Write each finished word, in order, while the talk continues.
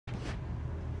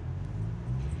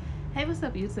Hey, what's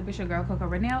up YouTube? It's your girl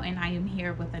CoCoRenale and I am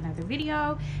here with another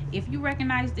video. If you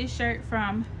recognize this shirt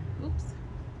from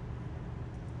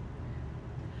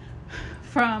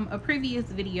a previous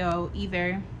video,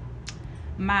 either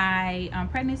my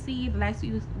pregnancy, the last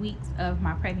few weeks of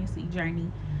my pregnancy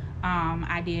journey,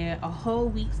 I did a whole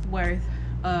week's worth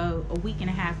of a week and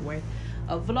a half worth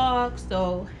of vlogs.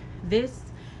 So this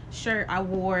shirt I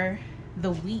wore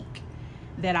the week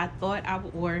that I thought I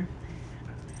would wear.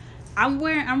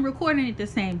 I'm recording it the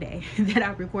same day that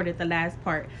I recorded the last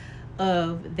part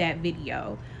of that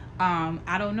video.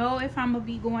 I don't know if I'm gonna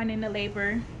be going into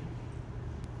labor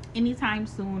anytime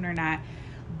soon or not,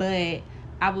 but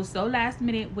I was so last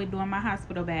minute with doing my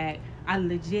hospital bag. I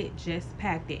legit just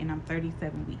packed it and I'm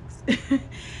 37 weeks.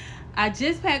 I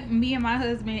just packed me and my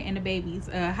husband and the baby's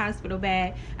hospital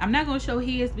bag. I'm not gonna show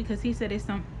his because he said it's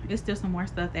still some more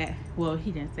stuff that, well,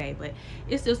 he didn't say, but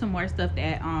it's still some more stuff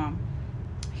that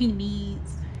he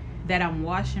needs that I'm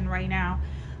washing right now,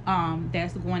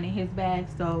 that's going in his bag.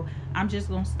 So I'm just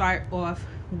gonna start off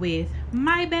with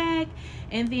my bag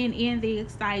and then in the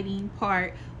exciting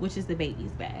part, which is the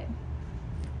baby's bag.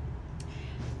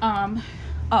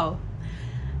 Oh,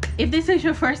 if this is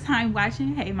your first time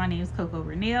watching, hey, my name is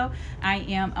CoCoRenale. I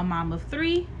am a mom of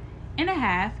 3 and a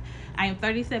half. I am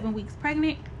 37 weeks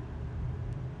pregnant,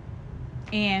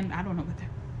 and I don't know what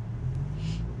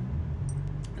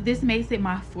this makes it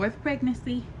my 4th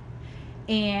pregnancy.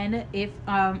 And if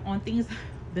on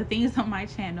the things on my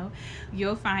channel,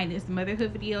 you'll find is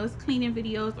motherhood videos, cleaning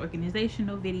videos,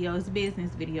 organizational videos,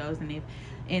 business videos,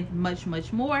 and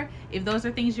much more. If those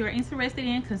are things you're interested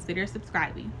in, consider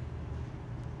subscribing.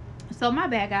 So my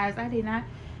bad, guys, I did not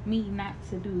mean not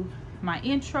to do my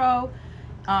intro.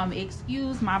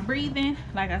 Excuse my breathing.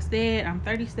 Like I said, I'm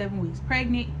 37 weeks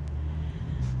pregnant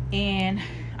and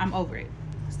I'm over it.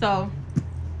 So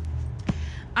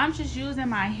I'm just using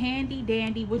my handy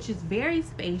dandy, which is very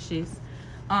spacious,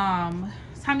 Tommy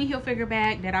Hilfiger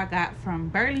bag that I got from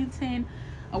Burlington,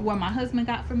 or what my husband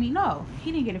got for me. No, he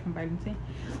didn't get it from Burlington,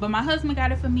 but my husband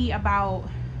got it for me about,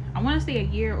 I want to say, a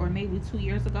year or maybe 2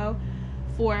 years ago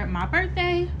for my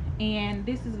birthday. And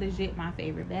this is legit my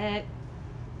favorite bag.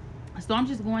 So I'm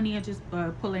just going in, just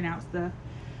pulling out stuff.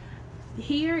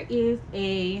 Here is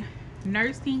a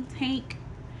nursing tank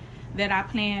that I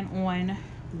plan on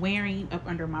wearing up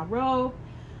under my robe,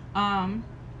 and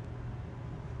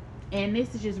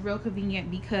this is just real convenient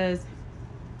because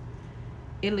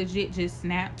it legit just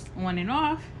snaps on and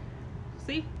off,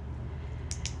 see,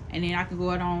 and then I can go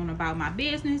on about my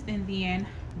business. And then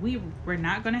we're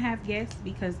not gonna have guests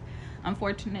because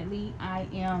unfortunately I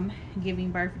am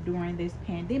giving birth during this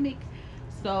pandemic,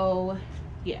 so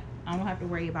yeah, I don't have to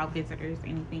worry about visitors,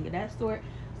 anything of that sort,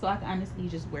 so I can honestly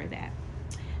just wear that.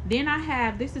 Then I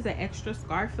have, this is an extra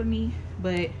scarf for me,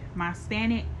 but my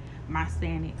satin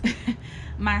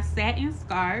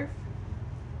scarf.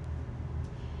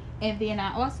 And then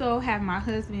I also have my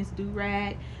husband's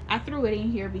do-rag. I threw it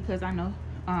in here because I know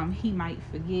he might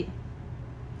forget,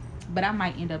 but I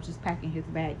might end up just packing his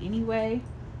bag anyway.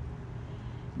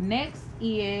 Next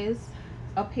is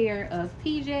a pair of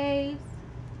PJs,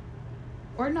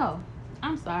 or no,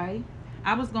 I'm sorry,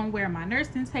 I was gonna wear my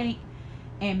nursing tank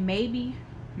and maybe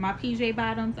my PJ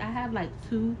bottoms. I have like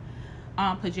 2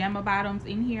 pajama bottoms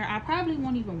in here. I probably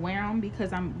won't even wear them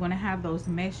because I'm gonna have those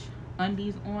mesh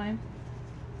undies on.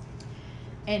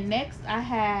 And next I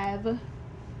have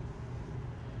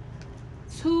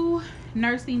 2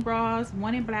 nursing bras,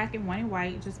 one in black and one in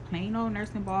white, just plain old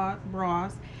nursing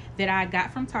bras that I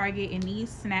got from Target, and these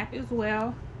snap as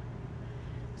well.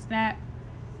 Snap,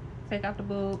 take out the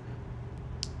boob,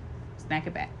 snap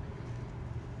it back.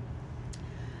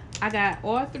 I got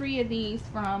all 3 of these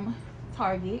from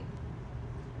Target.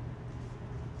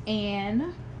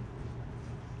 And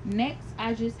next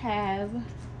I just have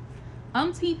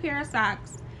umpteen pair of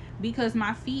socks because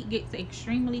my feet gets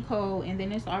extremely cold, and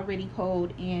then it's already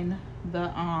cold in the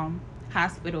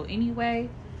hospital anyway.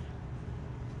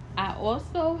 I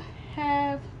also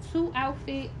have 2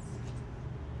 outfits.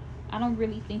 I don't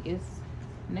really think it's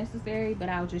necessary, but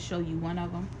I'll just show you one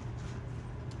of them.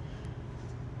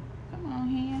 Come on,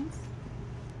 hands.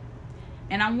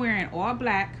 And I'm wearing all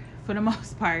black for the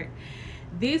most part.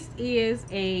 This is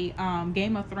a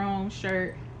Game of Thrones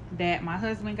shirt that my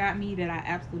husband got me that I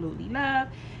absolutely love.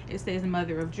 It says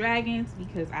Mother of Dragons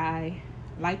because I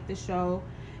like the show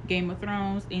Game of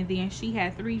Thrones. And then she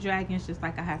had 3 dragons, just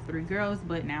like I have 3 girls,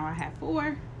 but now I have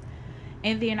 4.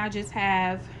 And then I just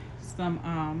have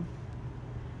some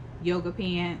yoga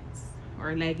pants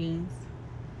or leggings.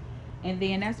 And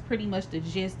then that's pretty much the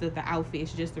gist of the outfit.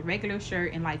 It's just a regular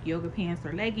shirt and like yoga pants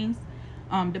or leggings.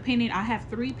 Depending, I have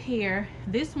 3 pair.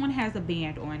 This one has a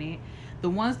band on it. The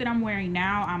ones that I'm wearing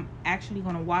now, I'm actually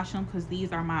going to wash them because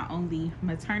these are my only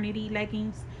maternity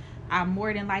leggings. I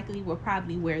more than likely will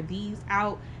probably wear these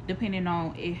out depending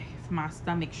on if my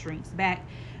stomach shrinks back,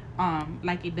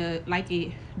 like it did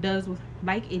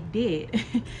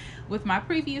with my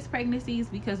previous pregnancies,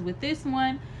 because with this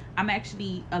one I'm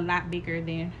actually a lot bigger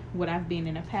than what I've been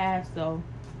in the past. So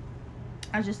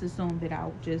I just assumed that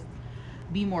I'll just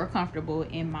be more comfortable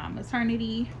in my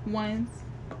maternity ones.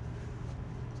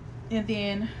 And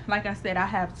then, like I said, I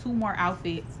have 2 more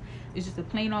outfits. It's just a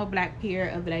plain old black pair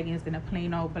of leggings and a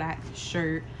plain old black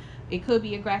shirt. It could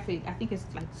be a graphic. I think it's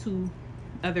like 2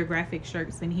 other graphic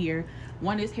shirts in here.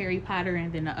 One is Harry Potter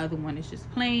and then the other one is just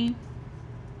plain.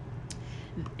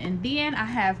 And then I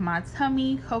have my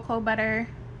tummy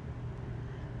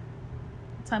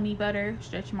tummy butter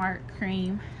stretch mark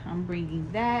cream. I'm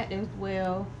bringing that as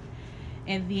well.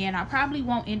 And then I probably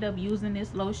won't end up using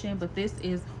this lotion, but this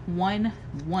is one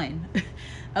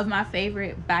of my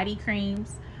favorite body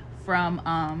creams from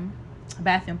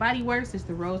Bath and Body Works. It's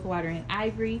the rose water and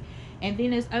ivory. And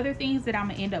then there's other things that I'm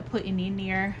gonna end up putting in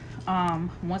there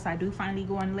once I do finally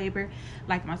go in labor,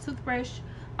 like my toothbrush.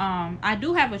 I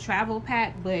do have a travel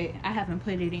pack, but I haven't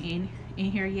put it in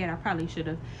here yet. I probably should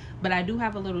have, but I do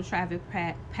have a little travel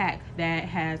pack that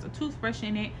has a toothbrush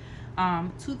in it,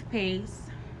 toothpaste,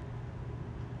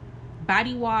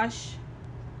 body wash.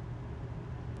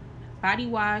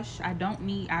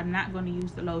 I'm not going to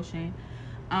use the lotion.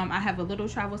 I have a little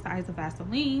travel size of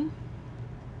Vaseline.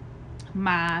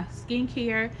 My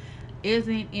skincare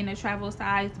isn't in a travel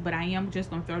size, but I am just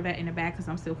going to throw that in the bag because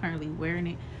I'm still currently wearing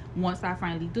it once I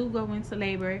finally do go into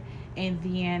labor. And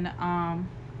then I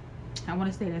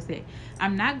want to say that's it.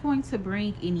 I'm not going to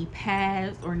bring any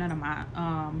pads or none of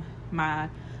my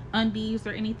undies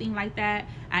or anything like that.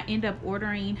 I end up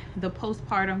ordering the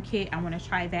postpartum kit. I want to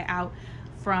try that out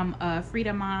from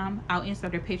Freedom Mom. I'll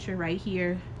insert a picture right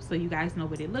here so you guys know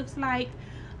what it looks like.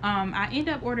 I end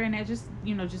up ordering that just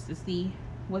to see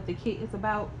what the kit is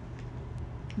about.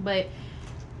 But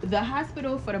the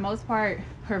hospital for the most part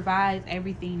provides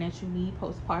everything that you need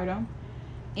postpartum,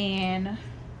 and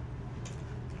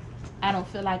I don't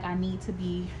feel like I need to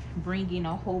be bringing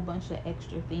a whole bunch of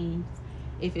extra things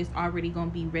if it's already going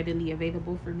to be readily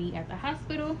available for me at the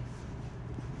hospital.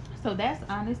 So that's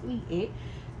honestly it.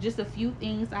 Just a few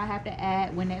things I have to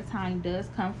add when that time does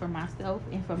come for myself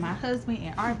and for my husband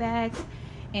in our bags,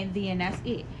 and then that's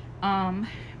it.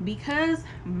 Because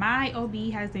my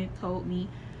OB hasn't told me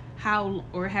how,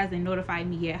 or hasn't notified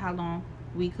me yet how long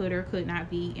we could or could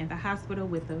not be in the hospital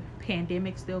with the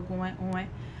pandemic still going on,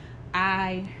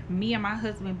 me and my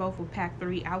husband both will pack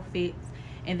 3 outfits,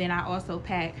 and then I also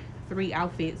pack 3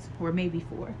 outfits, or maybe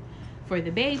 4, for the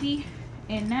baby.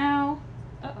 And now,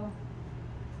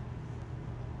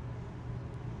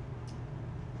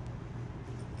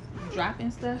 dropping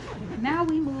stuff. Now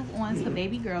we move on to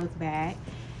baby girl's bag,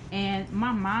 and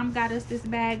my mom got us this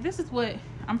bag. This is what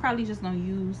I'm probably just gonna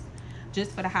use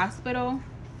just for the hospital,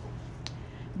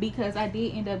 because I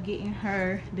did end up getting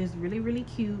her this really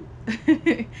cute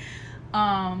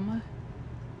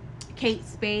Kate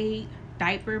Spade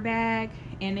diaper bag,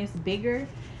 and it's bigger.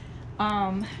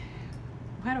 Why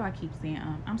do I keep saying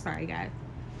I'm sorry guys,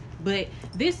 but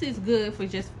this is good for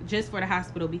just for the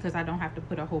hospital because I don't have to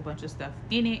put a whole bunch of stuff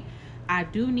in it. I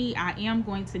am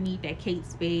going to need that Kate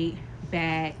Spade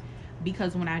bag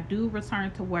because when I do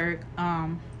return to work,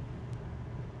 I'm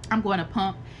going to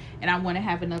pump, and I want to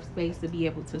have enough space to be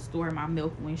able to store my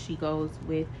milk when she goes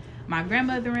with my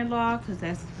grandmother-in-law, because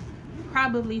that's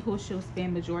probably who she'll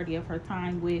spend majority of her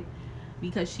time with,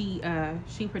 because she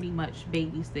pretty much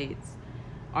babysits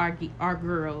our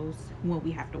girls when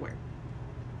we have to work.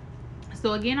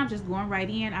 So again, I'm just going right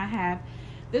in. I have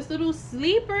this little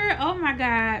sleeper. Oh my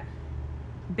god,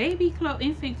 baby clothes,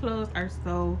 infant clothes are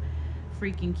so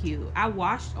freaking cute. I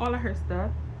washed all of her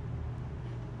stuff,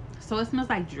 so it smells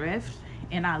like Drift,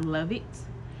 and I love it.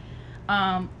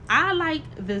 I like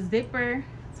the zipper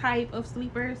type of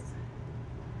sleepers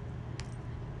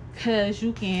because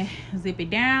you can zip it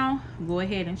down, go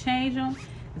ahead and change them,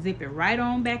 zip it right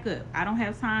on back up. I don't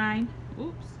have time.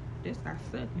 Oops, this got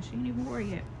stuck and she ain't even wore it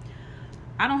yet.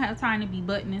 I don't have time to be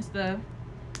buttoning stuff.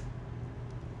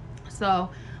 So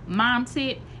mom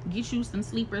tip, get you some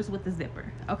sleepers with the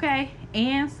zipper, okay?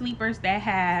 And sleepers that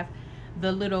have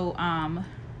the little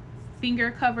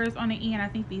finger covers on the end. I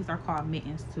think these are called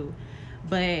mittens too,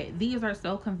 but these are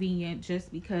so convenient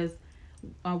just because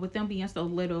with them being so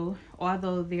little,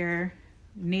 although their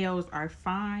nails are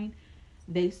fine,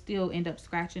 they still end up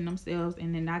scratching themselves.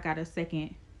 And then I got a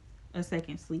second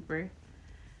sleeper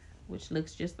which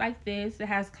looks just like this. It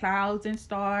has clouds and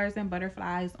stars and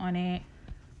butterflies on it.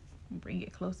 Bring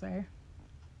it closer.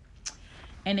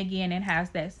 And again, it has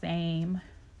that same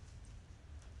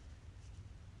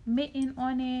mitten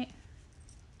on it,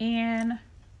 and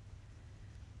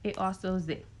it also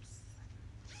zips.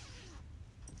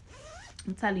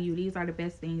 I'm telling you, these are the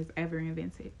best things ever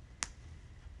invented.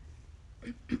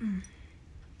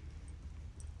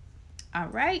 All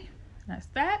right, that's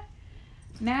that.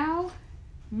 Now,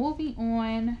 moving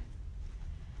on,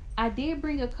 I did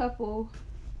bring a couple.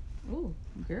 Ooh,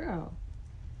 girl,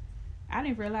 I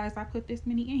didn't realize I put this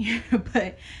many in here,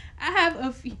 but I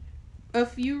have a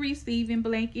few receiving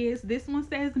blankets. This one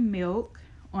says milk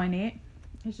on it.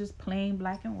 It's just plain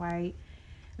black and white.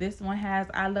 This one has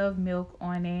I love milk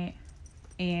on it,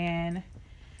 and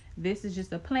this is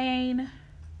just a plain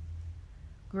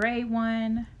gray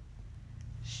one,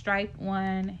 striped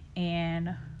one,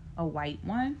 and a white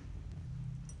one.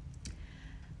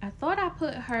 I thought I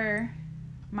put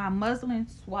my muslin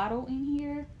swaddle in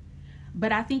here,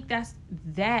 but I think I'm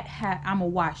gonna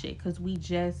wash it because we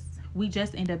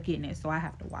just end up getting it, so I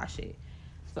have to wash it.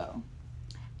 So,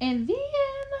 and then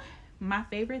my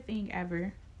favorite thing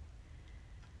ever,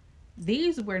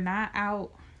 these were not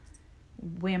out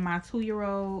when my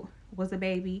 2-year-old was a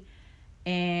baby,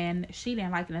 and she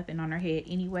didn't like nothing on her head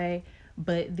anyway,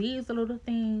 but these little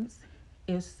things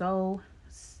is so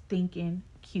stinking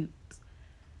cute.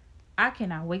 I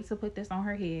cannot wait to put this on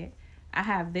her head. I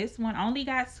have this one, only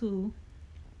got 2.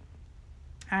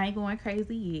 I ain't going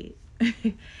crazy yet.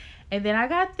 And then I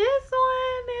got this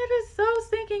one. It is so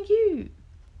stinking cute.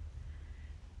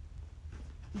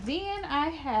 Then I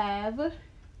have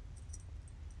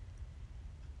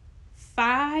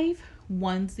 5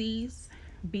 onesies,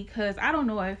 because I don't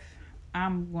know if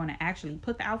I'm going to actually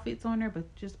put the outfits on her,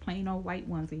 but just plain old white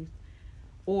onesies,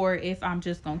 or if I'm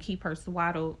just going to keep her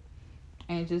swaddled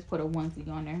and just put a onesie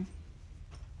on her.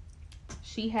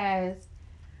 She has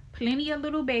plenty of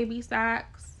little baby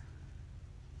socks.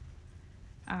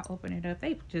 I'll open it up.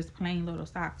 They just plain little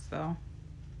socks though.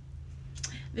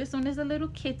 This one is a little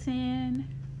kitten,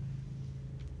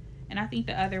 and I think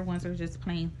the other ones are just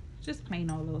plain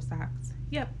old little socks.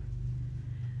 Yep,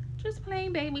 just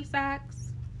plain baby socks.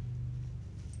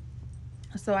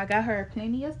 So I got her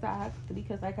plenty of socks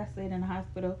because, like I said, in the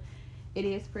hospital it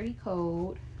is pretty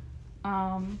cold.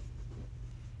 I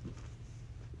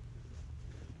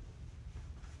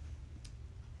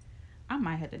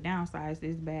might have to downsize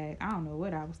this bag. I don't know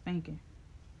what I was thinking.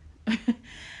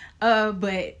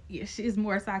 But yeah, she's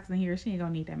more socks in here. She ain't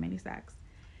gonna need that many socks.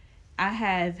 I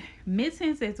have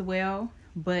mittens as well,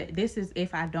 but this is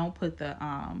if I don't put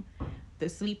the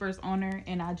sleepers on her,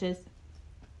 and I just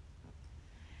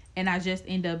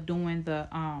end up doing the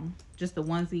just the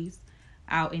onesies.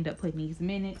 I'll end up putting these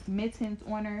mittens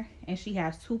on her, and she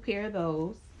has 2 pair of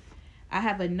those. I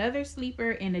have another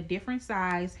sleeper in a different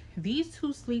size. These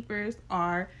 2 sleepers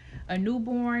are a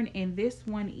newborn, and this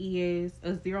one is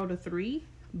a 0 to 3,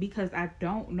 because I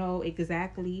don't know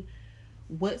exactly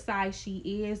what size she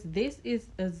is. This is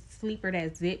a sleeper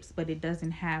that zips, but it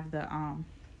doesn't have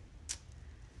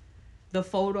the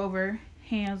fold over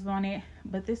hands on it.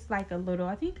 But this is like a little,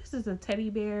 I think this is a teddy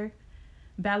bear,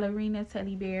 ballerina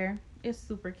teddy bear. It's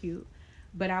super cute,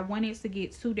 but I wanted to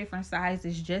get 2 different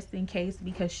sizes just in case,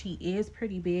 because she is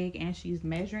pretty big and she's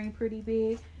measuring pretty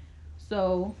big.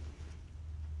 So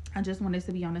I just wanted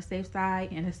to be on the safe side.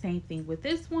 And the same thing with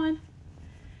this one.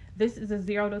 This is a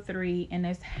 0 to 3, and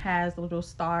this has little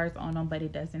stars on them, but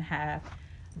it doesn't have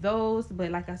those. But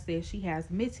like I said, she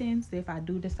has mittens if I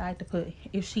do decide to put,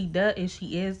 if she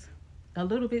is a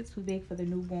little bit too big for the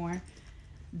newborn,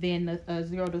 then a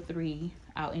 0 to 3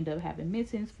 I'll end up having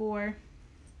mittens for.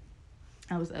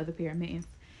 That was the other pair of mittens.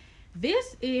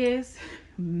 This is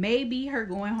maybe her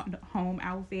going home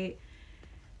outfit.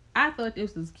 I thought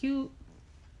this was cute.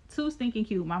 Too stinking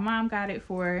cute. My mom got it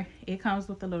for, it comes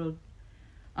with a little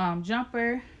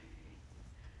jumper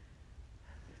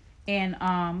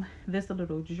and this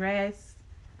little dress.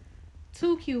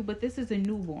 Too cute, but this is a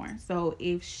newborn. So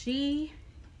if she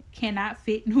cannot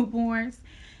fit newborns,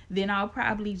 then I'll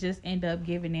probably just end up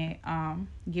giving it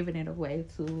away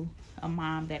to a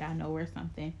mom that I know or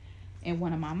something in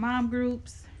one of my mom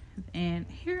groups. And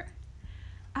here,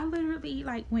 I literally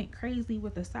like went crazy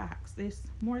with the socks. There's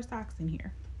more socks in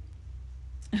here.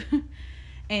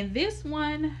 And this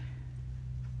one,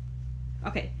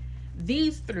 okay,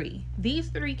 these three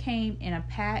came in a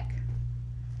pack.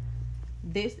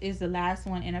 This is the last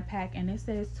one in a pack, and it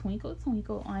says Twinkle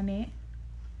Twinkle on it.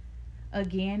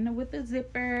 Again with the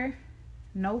zipper,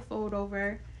 no fold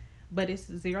over, but it's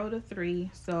 0 to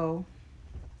 3. So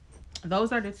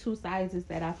Those are the two sizes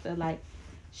that I feel like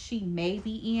she may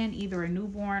be in, either a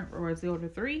newborn or a 0 to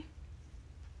 3.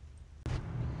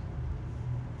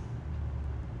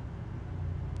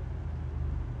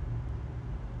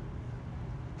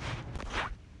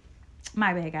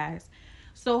 My bad, guys.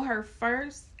 So her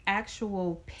first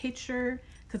actual picture,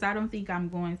 because I don't think I'm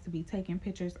going to be taking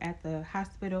pictures at the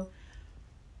hospital.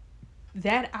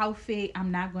 That outfit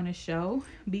I'm not going to show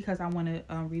because I want to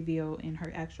reveal in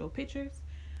her actual pictures.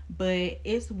 But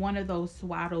it's one of those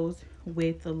swaddles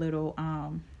with a little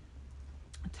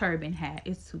turban hat.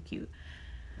 It's too cute.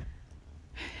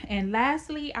 And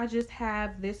lastly, I just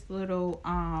have this little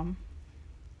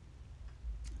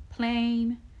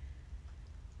plain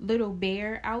little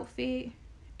bear outfit,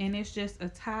 and it's just a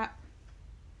top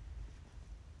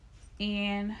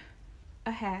and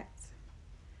a hat.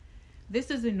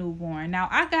 This is a newborn. Now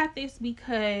I got this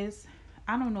because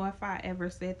I don't know if I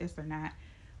ever said this or not,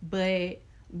 but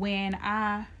when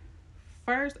I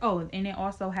first, oh, and it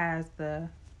also has the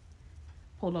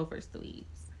pullover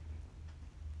sleeves.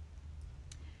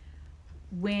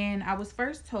 When I was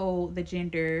first told the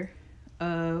gender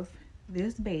of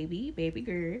this baby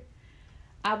girl,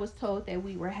 I was told that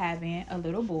we were having a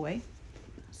little boy.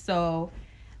 So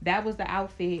that was the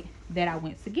outfit that I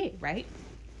went to get, right?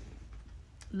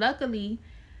 Luckily,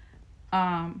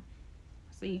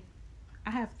 see,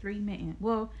 I have 3 mittens.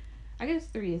 Well, I guess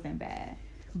 3 isn't bad,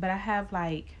 but I have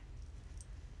like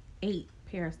 8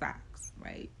 pair of socks,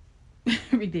 right?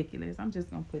 Ridiculous. I'm just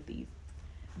gonna put these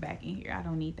back in here. I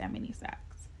don't need that many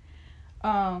socks.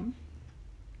 Oh,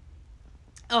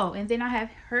 and then I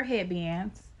have her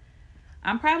headbands.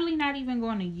 I'm probably not even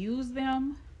going to use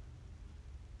them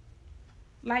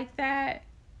like that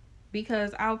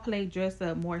because I'll play dress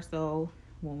up more so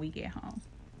when we get home.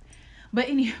 But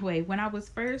anyway, when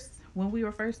we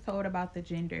were first told about the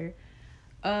gender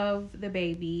of the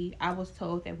baby, I was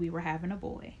told that we were having a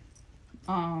boy.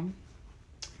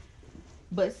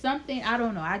 But something, I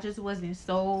don't know, I just wasn't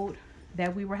sold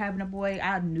that we were having a boy.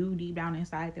 I knew deep down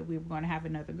inside that we were going to have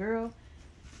another girl.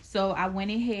 So I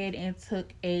went ahead and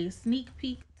took a sneak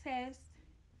peek test,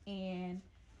 and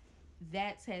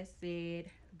that test said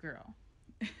girl.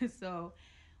 So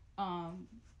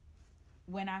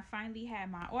when I finally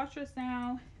had my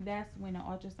ultrasound, that's when the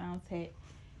ultrasound tech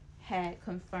had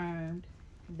confirmed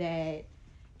that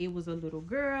it was a little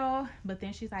girl. But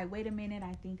then she's like, wait a minute,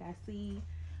 I think I see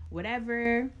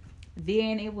whatever.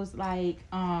 Then it was like,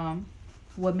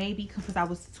 well, maybe because I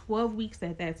was 12 weeks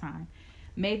at that time,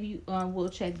 maybe we'll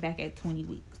check back at 20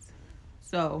 weeks.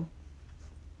 So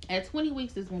at 20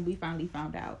 weeks is when we finally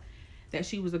found out that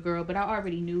she was a girl. But I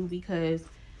already knew because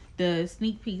the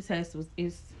sneak peek test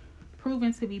is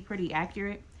proven to be pretty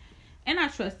accurate, and I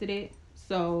trusted it.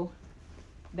 So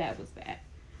that was that.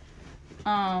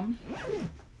 I'm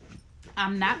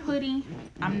not putting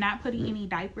any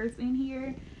diapers in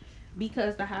here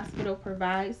because the hospital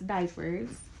provides diapers,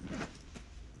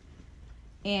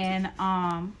 and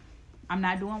I'm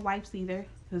not doing wipes either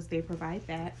because they provide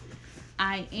that.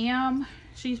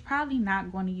 She's probably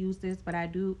not going to use this, but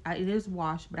it is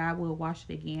washed, but I will wash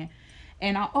it again.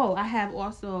 And I have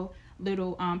also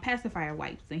little pacifier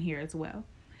wipes in here as well.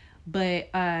 But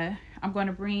I'm going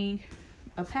to bring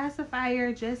a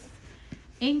pacifier just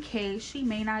in case. She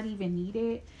may not even need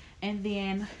it. And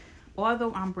then,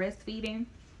 although I'm breastfeeding,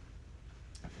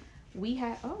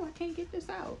 I can't get this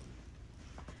out.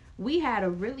 We had a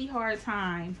really hard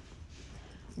time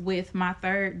with my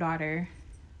third daughter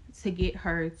to get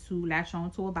her to latch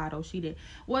on to a bottle. She did.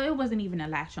 Well, it wasn't even a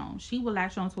latch on. She would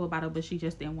latch on to a bottle, but she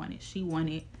just didn't want it. She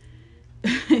wanted.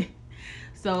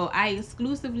 So I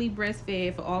exclusively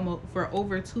breastfed for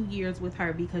over 2 years with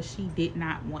her because she did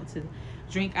not want to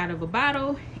drink out of a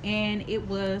bottle, and it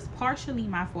was partially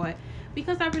my fault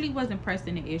because I really wasn't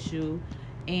pressing the issue,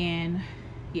 and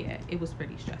yeah, it was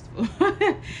pretty stressful.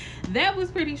 That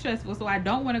was pretty stressful, so I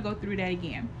don't want to go through that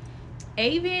again.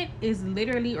 Avent is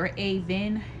literally, or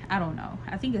Avent, I don't know,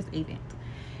 I think it's Avent.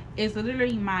 It's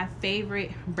literally my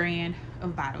favorite brand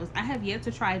of bottles. I have yet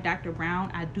to try Dr.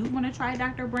 Brown. I do want to try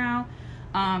Dr. Brown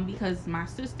because my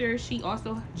sister, she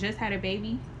also just had a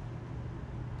baby,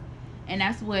 and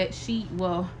that's what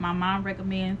my mom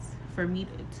recommends for me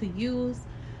to use.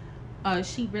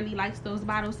 She really likes those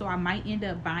bottles, so I might end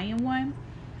up buying one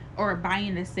or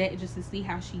buying a set just to see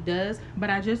how she does. But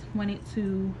I just wanted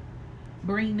to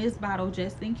bring this bottle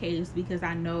just in case because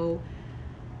I know,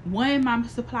 one, my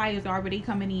supply is already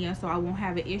coming in, so I won't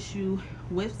have an issue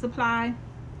with supply,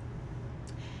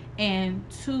 and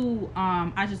 2,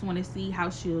 I just want to see how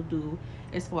she'll do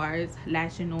as far as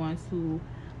latching on to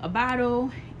a bottle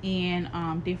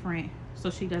and different, so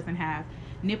she doesn't have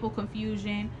nipple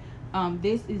confusion.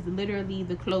 This is literally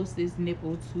the closest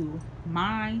nipple to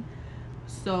mine.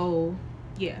 So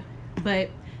yeah, but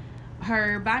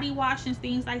her body wash and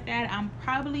things like that, I'm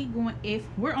probably going, if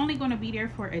we're only going to be there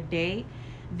for a day,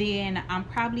 then I'm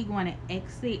probably going to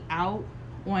exit out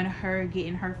on her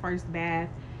getting her first bath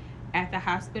at the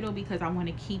hospital, because I want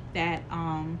to keep that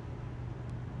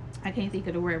I can't think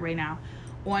of the word right now,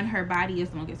 on her body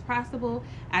as long as possible.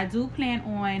 I do plan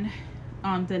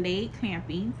on delayed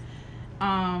clamping.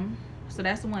 So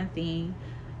that's one thing.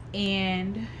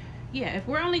 And yeah, if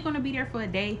we're only going to be there for a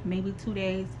day, maybe 2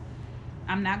 days,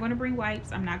 I'm not going to bring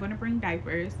wipes. I'm not going to bring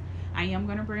diapers. I am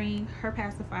going to bring her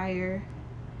pacifier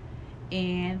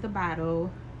and the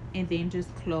bottle, and then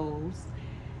just clothes.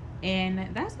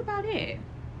 And that's about it.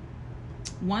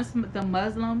 Once the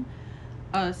Muslim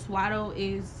swaddle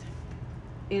is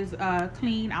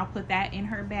clean, I'll put that in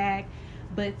her bag.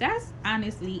 But that's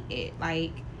honestly it.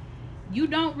 Like, you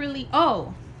don't really,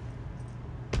 oh,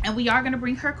 and we are going to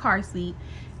bring her car seat.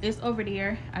 It's over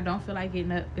there. I don't feel like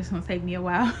getting up. It's going to take me a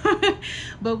while.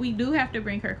 But we do have to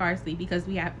bring her car seat, because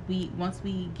once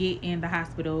we get in the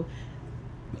hospital,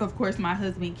 of course my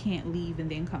husband can't leave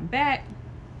and then come back.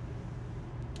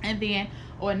 And then,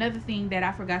 another thing that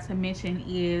I forgot to mention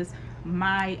is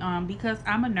my because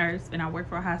I'm a nurse and I work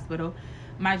for a hospital,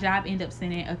 my job ended up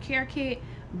sending a care kit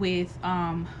with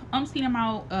umpteen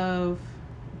amount of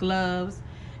gloves,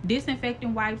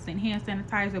 disinfectant wipes, and hand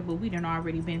sanitizer. But we done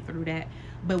already been through that.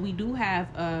 But we do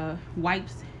have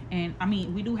wipes, and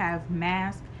we do have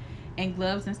masks and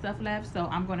gloves and stuff left. So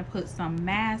I'm going to put some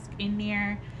masks in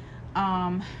there.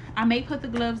 I may put the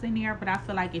gloves in there, but I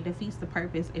feel like it defeats the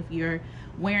purpose if you're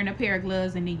wearing a pair of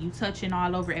gloves and then you touching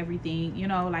all over everything,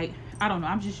 like, I don't know.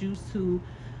 I'm just used to,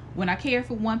 when I care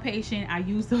for one patient, I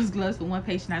use those gloves for one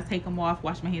patient. I take them off,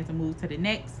 wash my hands, and move to the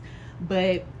next.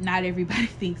 But not everybody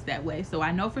thinks that way. So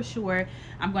I know for sure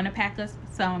I'm going to pack us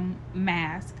some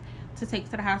masks to take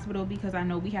to the hospital, because I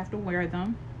know we have to wear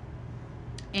them.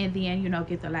 And then,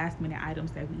 get the last minute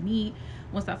items that we need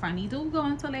once I finally do go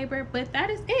into labor. But that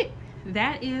is it.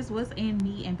 That is what's in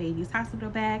me and baby's hospital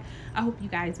bag. I hope you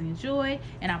guys enjoy,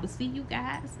 and I will see you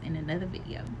guys in another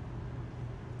video.